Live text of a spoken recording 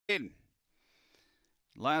in.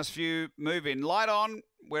 Last few move in. Light on.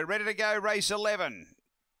 We're ready to go. Race 11.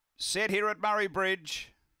 Set here at Murray-Bridge.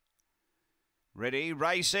 Ready,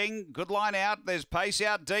 racing, good line out. There's pace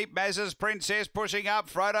out deep. Maz's Princess pushing up.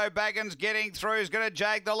 Frodo Baggins getting through. Is going to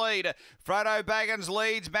jag the lead. Frodo Baggins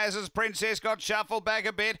leads. Maz's Princess got shuffled back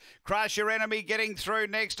a bit. Crush Your Enemy getting through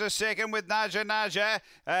next to second with Naja.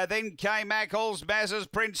 Then came Ackles. Maz's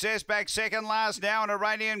Princess back second last now. An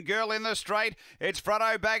Iranian Girl in the straight. It's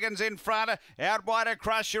Frodo Baggins in front. Out wide to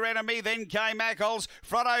Crush Your Enemy. Then came Ackles.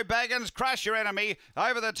 Frodo Baggins, Crush Your Enemy.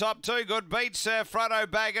 Over the top, two good beats. Frodo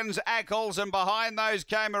Baggins, Ackles, and behind those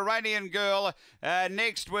came Iranian Girl.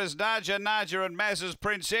 Next was Naja and Maz's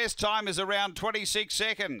Princess. Time is around 26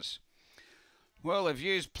 seconds. Well, they've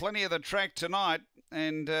used plenty of the track tonight,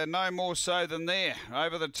 and no more so than there.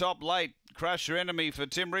 Over the top late, Crush Your Enemy for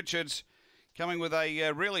Tim Richards, coming with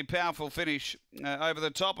a really powerful finish over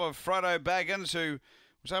the top of Frodo Baggins, who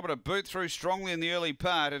was able to boot through strongly in the early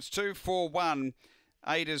part. It's 2-4-1.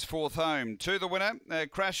 8 is fourth home. To the winner,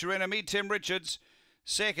 Crush Your Enemy, Tim Richards.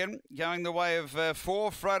 Second, going the way of 4,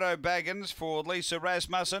 Frodo Baggins for Lisa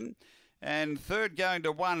Rasmussen. And third, going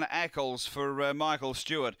to 1, Ackles for Michael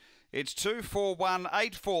Stewart. It's 2-4-1,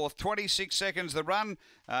 8 fourth, 26 seconds the run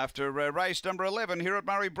after race number 11 here at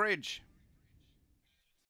Murray-Bridge.